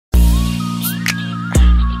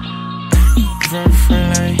from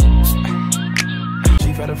friend lane.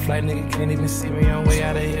 Chief out of flight, nigga can't even see me on way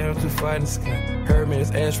out of here. I'm too far in the sky. Heard me, this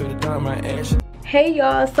ass for the dog, my ass. Hey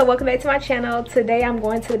y'all, so welcome back to my channel. Today I'm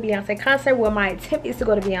going to the Beyonce concert. Well, my attempt is to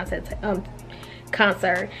go to Beyonce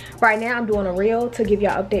concert. Right now I'm doing a reel to give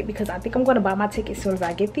y'all update because I think I'm going to buy my ticket as soon as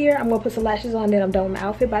I get there. I'm going to put some lashes on, then I'm done with my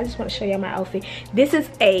outfit, but I just want to show y'all my outfit. This is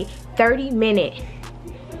a 30-minute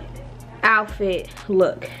outfit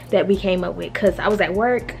look that we came up with because I was at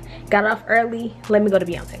work, got off early, let me go to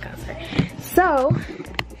Beyonce concert. So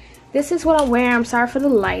this is what I'm wearing. I'm sorry for the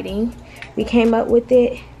lighting. We came up with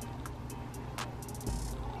it.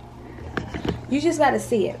 You just gotta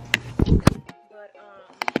see it. But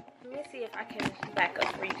let me see if I can back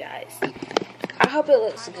up for you guys. I hope it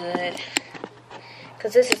looks good,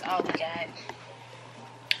 cause this is all we got.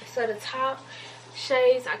 So the top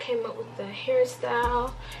shades, I came up with the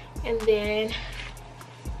hairstyle, and then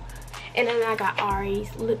I got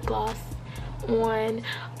Ari's lip gloss on.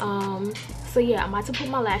 So yeah, I'm about to put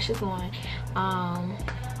my lashes on.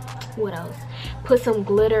 What else? Put some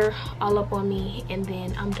glitter all up on me, and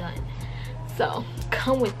then I'm done. So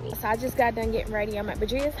come with me. So I just got done getting ready. I'm at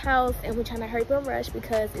Badria's house and we're trying to hurry up and rush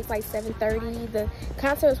because it's like 7:30. The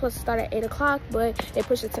concert was supposed to start at 8 o'clock, but they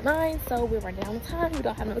pushed it to 9, so we're running down the time. We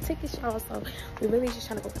don't have no tickets, y'all, so we're really just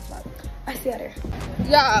trying to go to the club. I see y'all there.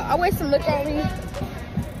 Y'all, I wear some lip on me.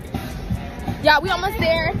 Y'all, we almost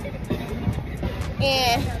there.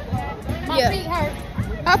 And my feet hurt.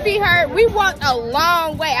 My feet hurt. We walked a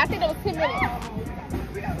long way. I think it was 10 minutes.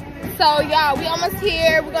 So y'all, we almost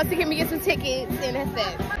here. We're gonna see if we get some tickets, and that's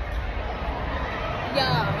it.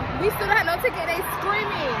 Y'all, we still don't have no ticket. They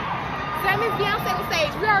screaming. So that means Beyonce on stage.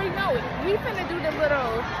 We already know it. We finna do the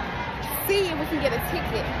little, see if we can get a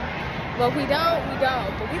ticket. But we don't,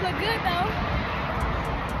 But we look good though.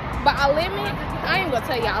 But our limit, I ain't gonna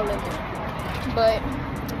tell y'all our limit. But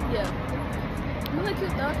yeah, we look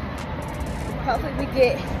cute though. Hopefully we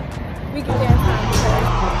get there in time.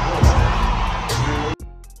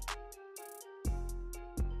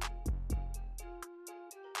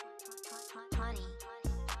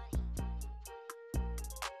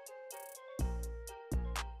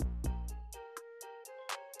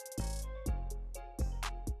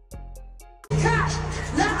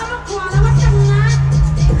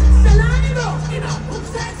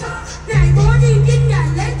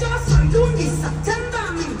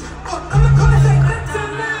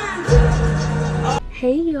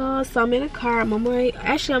 Hey y'all, so I'm in a car. I'm already at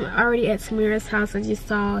Samira's house. I just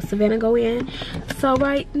saw Savannah go in. So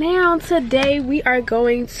right now, today we are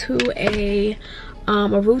going to a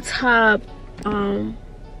rooftop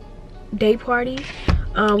day party.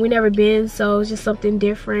 We never been, so it's just something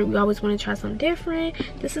different. We always want to try something different.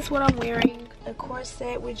 This is what I'm wearing: a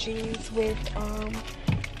corset with jeans with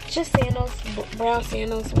just sandals, brown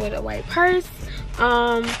sandals with a white purse.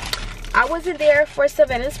 I wasn't there for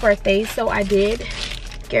Savannah's birthday, so I did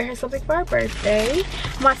get her something for her birthday.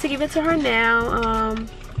 I'm about to give it to her now.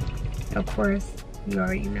 Of course, you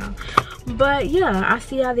already know. But yeah, I'll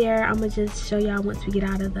see y'all there. I'm gonna just show y'all once we get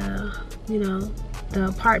out of the, the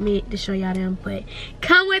apartment to show y'all them. But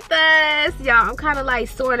come with us, y'all. I'm kind of like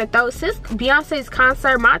sore in the throat since Beyonce's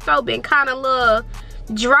concert. My throat been kind of a little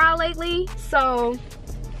dry lately, so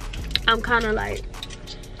I'm kind of like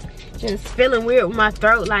just feeling weird with my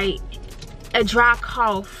throat, like a dry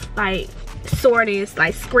cough, like soreness,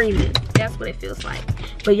 like screaming. That's what it feels like.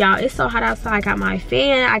 But y'all, it's so hot outside. I got my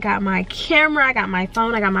fan, I got my camera, I got my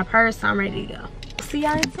phone, I got my purse, so I'm ready to go. See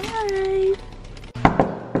y'all inside.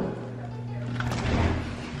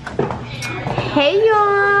 Hey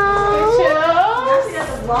y'all.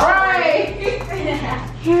 Right.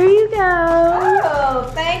 Here you go.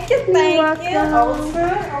 Oh, thank you, thank you.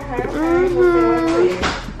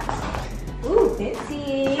 Ooh, fancy.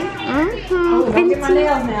 Oh, don't get my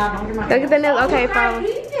nails now. Don't get the nails. Okay, follow.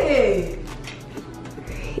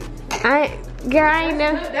 Girl, I ain't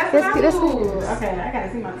never. That's cool. Okay, I gotta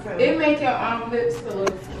see myself. It make your lips feel.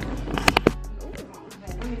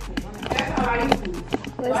 That's how I use it.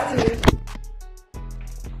 Let's see.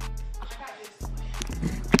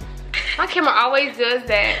 My camera always does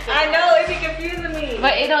that. I know, it be confusing me.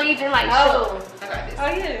 But it don't even like show. I got this. Oh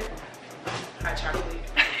yeah. Hot chocolate.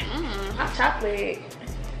 Hot chocolate.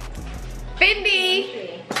 Fendi.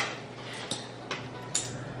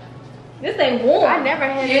 This ain't warm. I never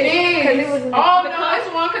had It is. It was in Oh no, it's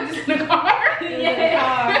one because it's in the car.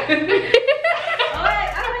 Yeah. I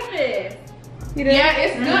like this. You know? Yeah,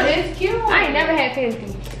 it's good. It's cute. I ain't never had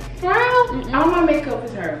Fendi. For real? All my makeup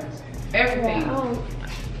is hers. Everything.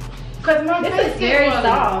 Cause my This face is very swollen.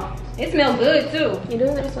 soft. It smells good too. You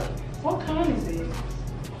doing this one? What kind is it?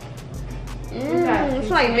 It's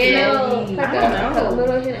like vanilla. I don't know. A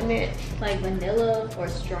little hint of mint. Like vanilla or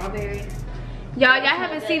strawberry. Y'all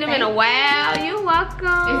haven't seen them in a while. You're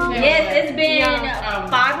welcome. Yes, it's been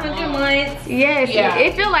 500 months. Yes, Yeah.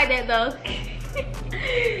 it feel like that though.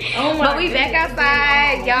 Oh my But we back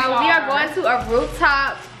outside, y'all. We are going to a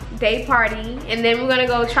rooftop day party, and then we're gonna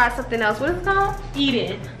go try something else. What is it called?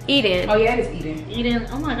 Eden. Eden. Oh yeah, it's Eden. Eden.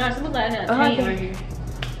 Oh my gosh, it looks like I got a Okay. paint right here.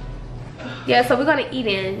 Yeah, so we're gonna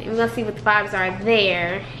Eden, and we're gonna see what the vibes are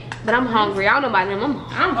there. But I'm hungry. I don't know about them.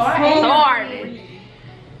 I'm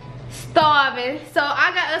starving. So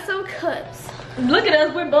I got us some cups. Look at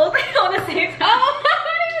us, we're both on the same time. Oh,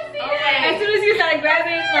 I didn't see that. As soon as you started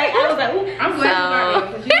grabbing, like I was like, ooh. I'm glad you got it,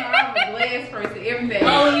 because you know I'm a glass person every day.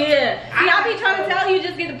 Oh yeah. See, I be trying to tell you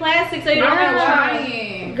just get the plastic so you don't have to try.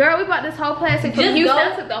 trying. Girl, we bought this whole plastic from Just Houston.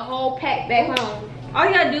 go- I took the whole pack back home. All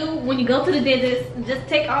you gotta do when you go to the dentist, just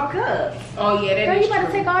take all the cups. Oh yeah, that Girl, is you better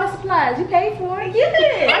true. take all the supplies. You paid for it. Yeah.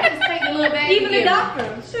 I just take the little bag. Even they the give me.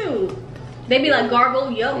 doctor, shoot. They be like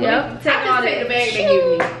gargle, Yep. take I all just that. take the bag they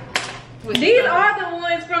give me. With These stuff. are the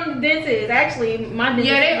ones from the dentist. Actually, my dentist.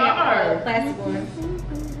 Yeah, they have, are. plastic ones.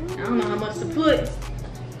 I don't know how much to put.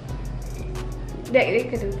 They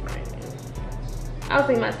could do. I was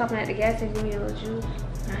thinking about stopping at the gas station and getting a little juice.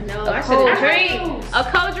 I know. A I cold should drink. have.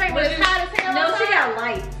 A cold drink with a hot as hell. No, she got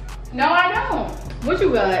light. No, I don't. What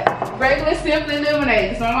you got? Regular simply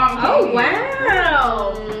lemonade. So my mama Oh told me.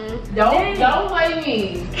 wow. Don't play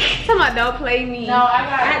me. Somebody don't play me. No, I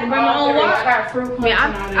had to bring my own water. I got fruit punch. Man,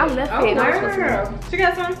 and all I that. left Oh it. I was supposed girl. She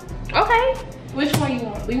got some. to- Okay. Which one you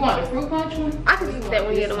want? You want the fruit punch one? I can use that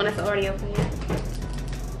one. Yeah, the one that's already open.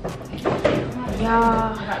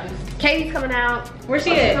 Y'all. I got this. Katie's coming out. Where's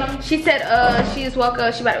she at? She said she just woke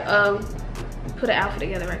up. She about to put an outfit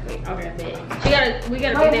together right quick. Okay, bet. We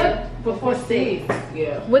gotta be there. Before 6.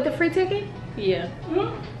 Yeah. With the free ticket? Yeah.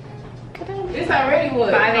 It's already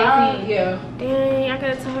what? 5:18. Yeah. Dang, I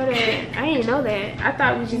gotta tell her that. I didn't know that. I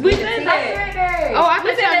thought we just We get the said tickets. that. Oh, I We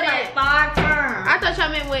thought said y'all that meant. like 5 times. I thought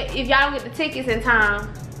y'all meant if y'all don't get the tickets in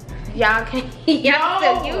time, y'all can y'all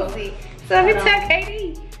still No. use it. So let me tell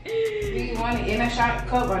Katie. Do you want it in a shot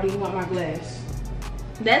cup or do you want my glass?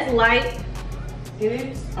 That's light. It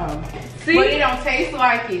is? Oh. See? But it don't taste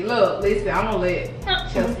like it. Look, listen, I'm gonna let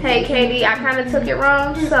Chelsea Hey Katie, I kind of took it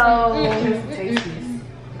wrong, so taste this.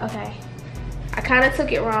 okay. I kind of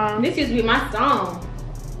took it wrong. This used to be my song.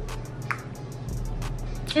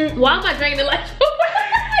 Why am I drinking it like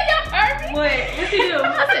y'all heard me? What you do?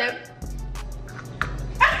 I said,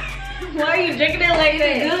 Why are you drinking it like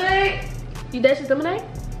that? Good. you dash lemonade?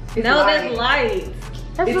 It's No, light. that's light.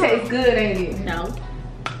 That's It good. tastes good, ain't it? No.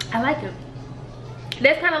 I like it.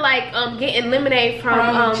 That's kind of like getting lemonade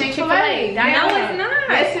from Chick-fil-A. No, it's not.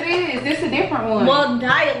 Yes, it is. This is a different one. Well,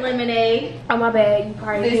 diet lemonade. Oh my bad, you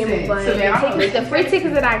probably hear me, Listen, but so now I'm the free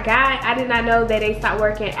tickets that I got, I did not know that they stopped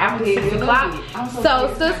working after did 6 too. o'clock. I'm so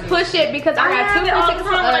So sorry. sis push it because I I got have 2 it all free the tickets.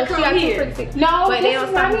 time when I She come got 2 here. free tickets. No, but they this don't is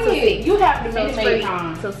stop not until it. 6. You have the So it's Minute free Maid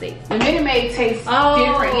time. till 6. The Minute Maid tastes Oh.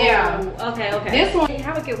 different, yeah. Okay, okay. This one,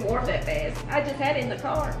 How it get warm that fast? I just had it in the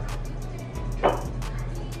car.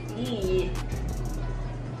 Yeah.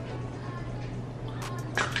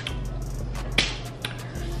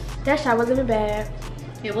 That shot wasn't even bad.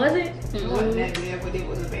 It wasn't? it wasn't that bad, but it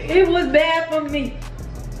was bad. It was bad for me.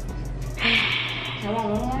 Come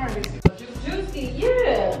on, one more. Juicy,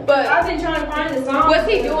 yeah. But I've been trying to find the song. was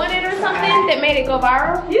he doing it or something that made it go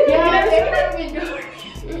viral? Yeah.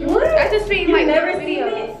 What? I just seen like never never seen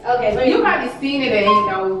videos. it? Okay. You probably seen it and you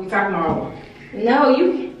know what we talking about. No,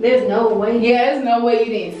 there's no way. Yeah, there's no way you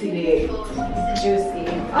didn't see that. Juicy.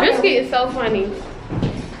 Brisket is so funny.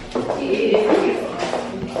 They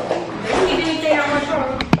need anything I want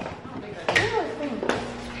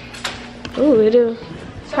to Ooh, it is.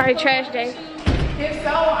 Probably trash day. If so,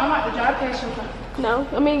 I'm about to drive past your car. No,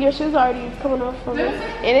 I mean your shoes already coming off from it.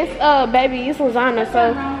 And it's baby, it's lasagna,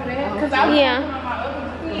 so Because I was yeah. working on my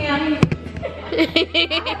other Yeah.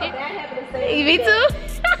 Me too.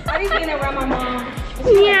 I be being around my mom.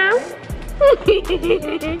 Yeah.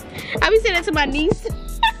 I be saying that to my niece.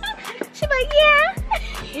 She like, yeah.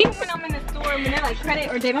 Even when I'm in the store and they're like credit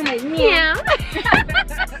or debit, I'm like, Yeah.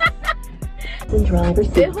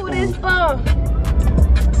 Then who this for?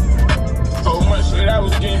 So much that I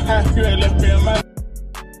was getting high, you had left me in my.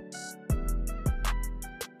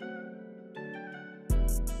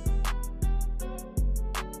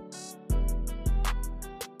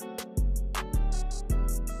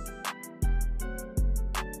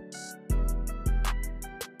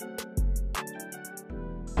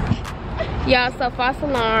 Y'all, so false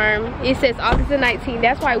alarm. It says August the 19th.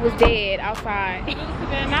 That's why it was dead outside.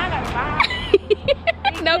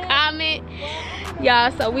 No comment.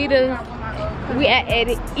 Y'all, so we at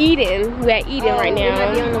Eden. We at Eden right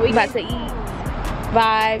now. We about to eat.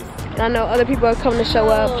 Vibes. I know other people are coming to show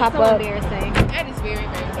up, pop up. Embarrassing. That is very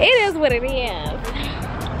embarrassing. It is what it is.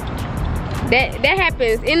 That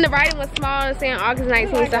happens. In the writing was small and saying August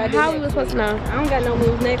 19th. So how we was supposed to know? I don't got no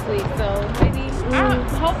moves next week, so maybe.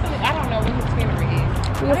 Hopefully, I don't know when his funeral is.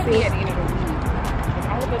 We'll see. At the end of the week.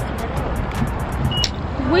 All of us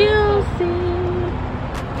tomorrow. We'll see.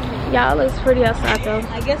 Y'all, it looks pretty outside though.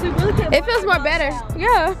 I guess we really could. It feels more better.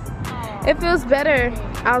 Yeah. It feels better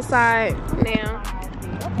outside now.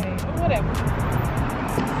 Okay, whatever.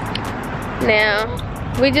 Now,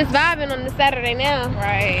 we just vibing on the Saturday now.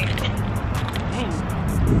 Right.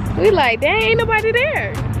 We like, dang, ain't nobody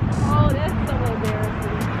there. Oh, that's so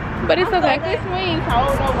embarrassing. But it's okay. This means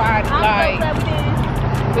hold nobody. I'm Like, so glad we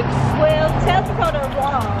didn't. Well, tell Dakota to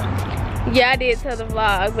vlog. Yeah, I did tell the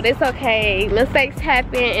vlog, but it's okay. Mistakes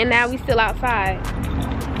happen, and now we still outside.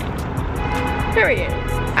 Period.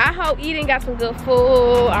 I hope Eden got some good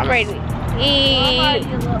food. I'm ready to eat. Well, I'm already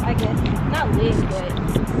a little, I guess, not lit,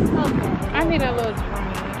 but okay. I need a little drink.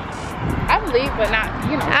 I'm lit, but not,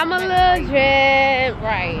 you know. I'm a little drip.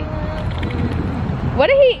 Right. What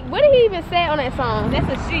did he even say on that song? That's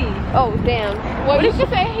a she. Oh damn. Well, you should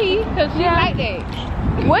say he, because she Yeah. like that.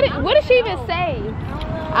 What did she even say?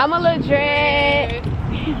 I'm a little dread.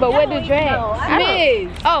 But what did dread?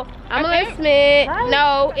 Smith. Oh, I'm a little Smith.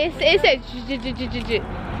 No, it said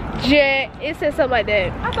it said something like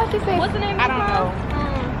that. I thought she said. What's the name I of the don't song? know.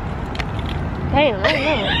 Damn, I don't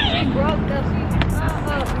know. She broke though.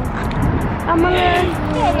 I'm a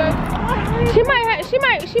little. She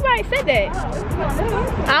might say that.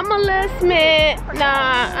 I'm a little Smith.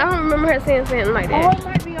 Nah, I don't remember her saying something like Oh, that. it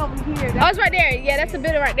might be over here. Oh, it's right there. Yeah, that's a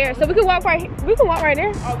bit right there. So we can walk right. We can walk right there.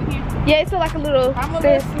 Over here. Yeah, it's like a little. I'm a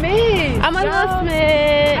little Smith. I'm a little I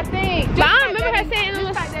Smith. think. But I don't remember her saying.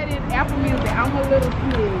 Just like that in Apple Music. I'm a little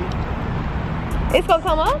Smith. It's gonna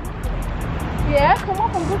come up. Yeah, come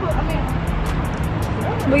on from Google.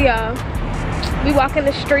 We walking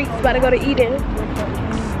the streets, about to go to Eden.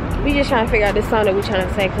 We just trying to figure out this song that we trying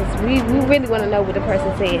to say, because we really want to know what the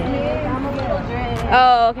person said. I'm a little dread.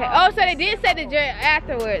 Oh, okay. Oh, so they did say the dread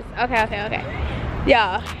afterwards. Okay.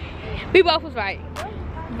 Yeah, we both was right.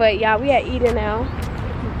 But y'all, we at Eden now.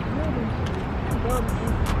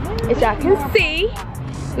 As y'all can see,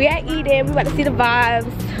 we at Eden. We about to see the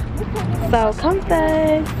vibes. So come with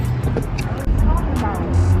us.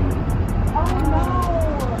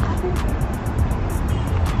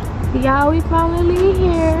 Y'all, we finally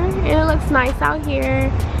here, and it looks nice out here.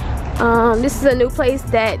 This is a new place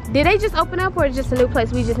that, did they just open up, or just a new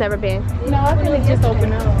place we just never been? No, I think it just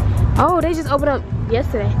opened up. Oh, they just opened up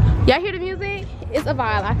yesterday. Y'all hear the music? It's a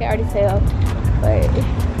vibe, I can already tell. But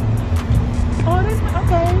Oh, that's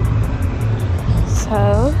okay.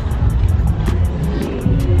 so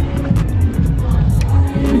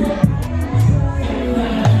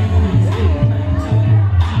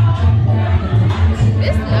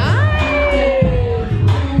it's nice.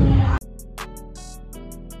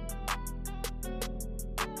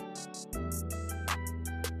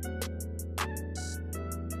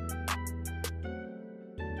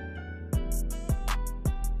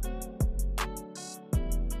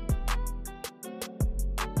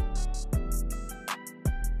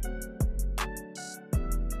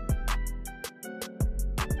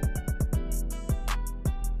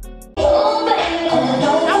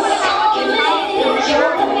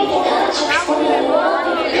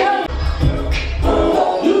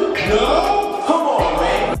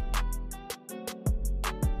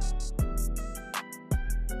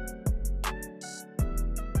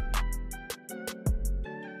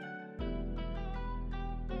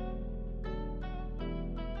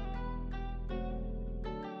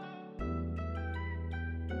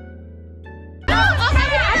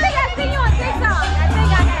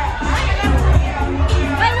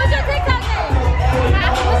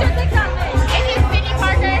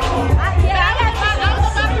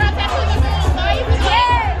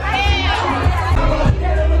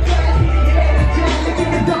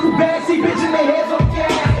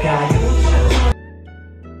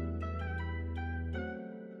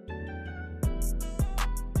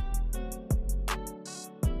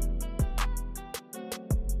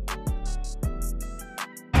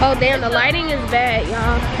 Oh damn, the lighting is bad,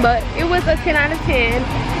 y'all. But it was a 10 out of 10.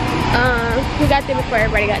 We got there before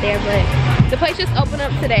everybody got there, but the place just opened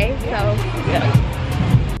up today, so yeah.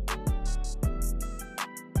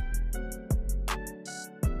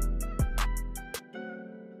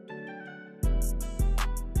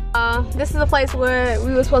 This is the place where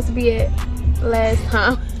we were supposed to be at last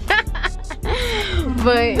time.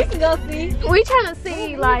 But We can go see. we trying to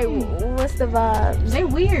see like what's the vibe. They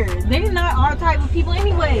weird. They not our type of people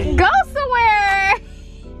anyway. Go somewhere.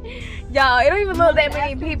 Y'all, it don't even look that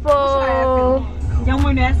many people. Y'all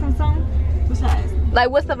want to ask him something? What's that? Like,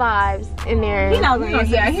 what's the vibes in there? He knows the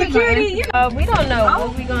answer. Yeah, Security. You know. we don't know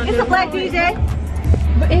what we gonna do. It's a black DJ.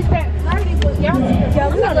 But it's that party. Y'all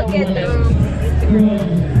look at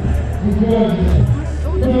the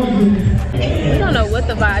we don't know what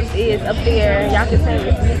the vibes is up there. Y'all can say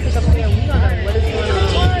it's music up there. We don't know what is going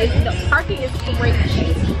on. The parking is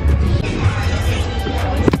crazy.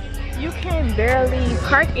 You can barely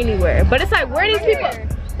park anywhere. But it's like where these people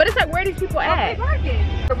at?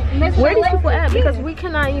 Where these people at? Because we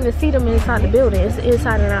cannot even see them inside the building. It's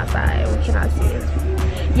inside and outside. We cannot see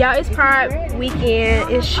them. Y'all, it's Pride weekend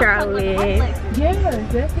in Charlotte.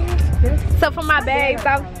 So for my bags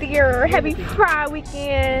out there, happy Pride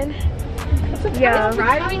weekend. Yeah.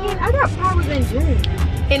 Pride weekend? I thought Pride was in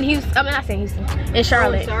June. In Houston, I mean not saying Houston. In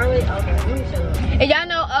Charlotte. Oh, Charlotte? Okay, let me show you. And y'all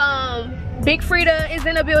know Big Frida is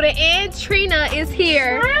in the building and Trina is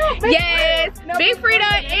here. Yes, Big Frida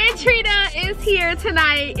and Trina is here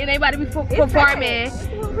tonight and they about to be performing.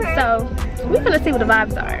 So we're gonna see what the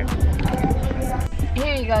vibes are.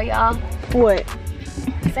 Here you go, y'all. What?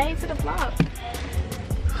 Say it to the vlog.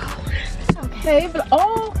 Okay, but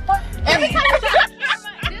Every time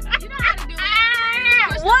you know how to do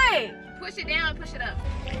it. What? Push it down and push it up.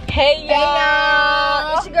 Hey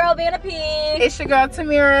y'all! It's your girl Vanna P. It's your girl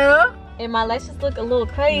Tamira. And my lashes look a little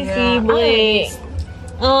crazy, Yeah. but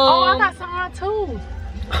Oh, I got some on too.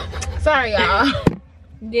 Sorry, y'all.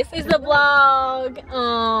 this is the vlog.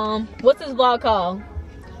 What's this vlog called?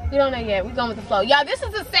 We don't know yet. We're going with the flow. Y'all, this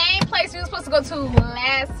is the same place we were supposed to go to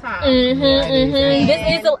last time.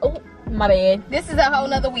 This is a my bad. This is a whole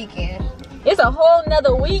nother weekend. It's a whole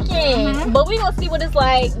nother weekend. But we gonna see what it's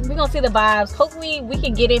like. We gonna see the vibes. Hopefully we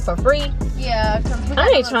can get in for free. Yeah, I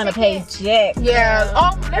ain't trying to pay jack. Yeah.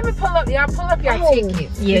 Oh, let me pull up. Y'all pull up your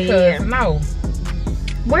tickets. Yeah, because, no.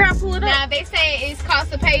 Where I pull it Now, up? if they say it's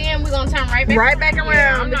cost to pay in, we're gonna turn right back around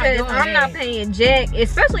Yeah, I'm not because doing I'm not that. paying jack,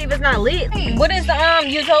 especially if it's not lit. Hey. What is the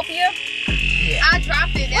Utopia? I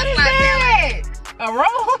dropped it. That's why I A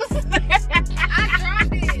rose? sound like I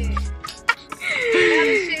dropped it. How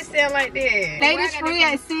does shit sound like that? They just free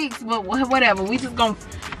at 6, but whatever. We just gonna.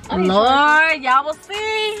 Lord, y'all will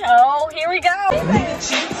see. Oh, here we go.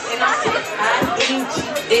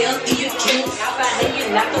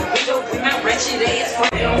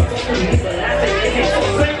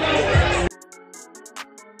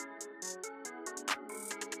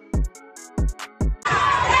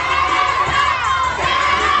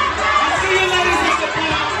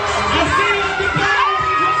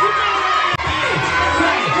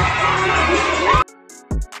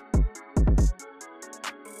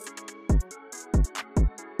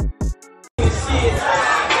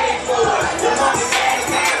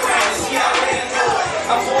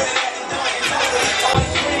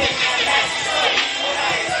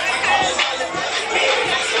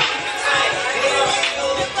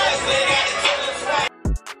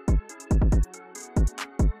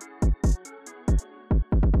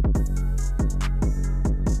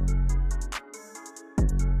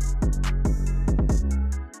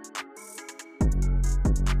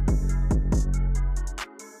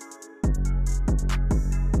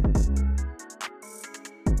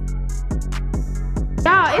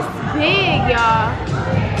 Y'all, it's big, y'all.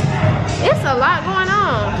 It's a lot going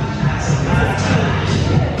on.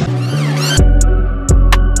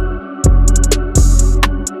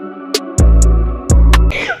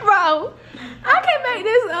 Bro, I can make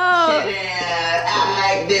this up. Yeah, I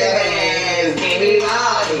like this. Give me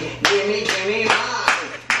money. Give me money.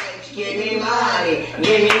 Give me money.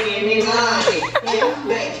 Give me money. Yeah,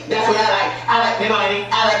 bitch, that's what I like. I like the money.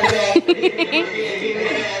 I like the bag.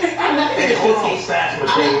 I'm not gonna get that.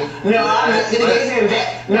 No, I'm not gonna give him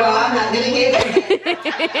that. No, I'm not gonna give him that.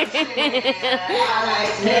 I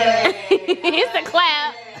like that. It's a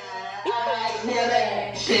clap. I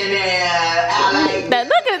like Chanel. I like That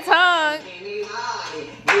look at the tongue. Give me money.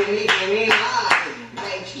 Give me money.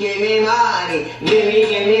 Bitch, give me money. Give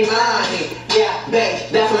me money. Yeah, bitch,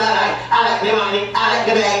 that's what I like. I like the money. I like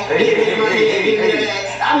the bag. Give me the money. Give me the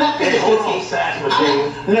bag. I'm not gonna give him.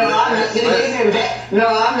 No, I'm not gonna give him that. No,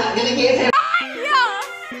 I'm not gonna give him.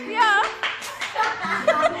 Yeah.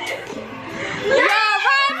 Yeah,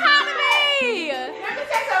 Ryan, proud of me. Let me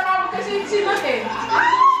text her mama because she looking.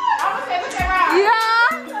 Mama said, look at Ryan.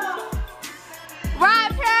 Yeah.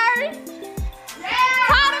 Ryan Perry. Yeah.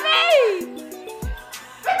 Proud of me.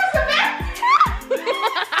 Look at some man.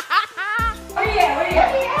 Where he at?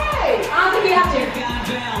 I don't think he out there.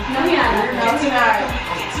 No, he not. No, he not.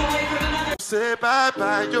 say bye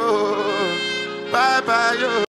bye yo, bye bye yo.